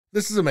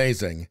This is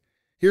amazing.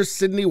 Here's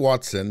Sydney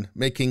Watson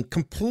making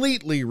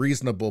completely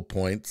reasonable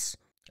points.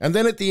 And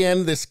then at the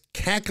end, this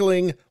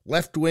cackling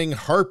left-wing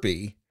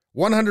harpy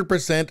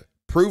 100%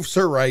 proves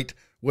her right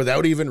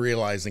without even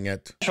realizing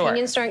it. Sure.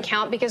 Opinions don't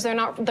count because they're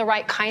not the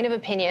right kind of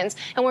opinions.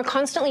 And we're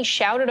constantly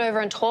shouted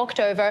over and talked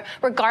over,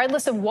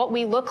 regardless of what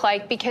we look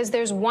like, because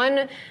there's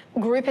one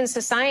group in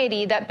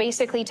society that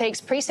basically takes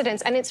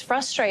precedence, and it's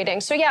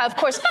frustrating. So yeah, of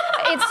course,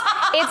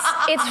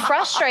 it's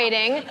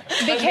frustrating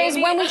because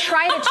when we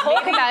try to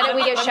talk about it,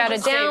 we get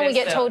shouted down, we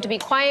get told to be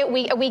quiet,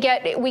 we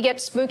get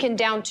spoken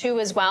down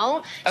too as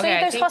well. So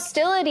there's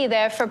hostility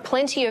there for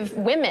plenty of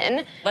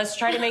women. Let's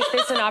try to make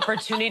this an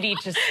opportunity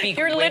to speak.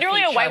 You're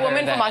literally a white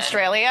woman from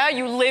Australia.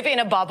 You live in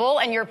a bubble,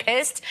 and you're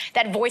pissed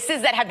that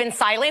voices that have been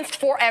silenced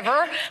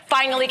forever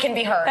finally can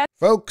be heard.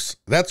 Folks,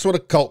 that's what a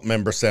cult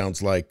member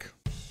sounds like.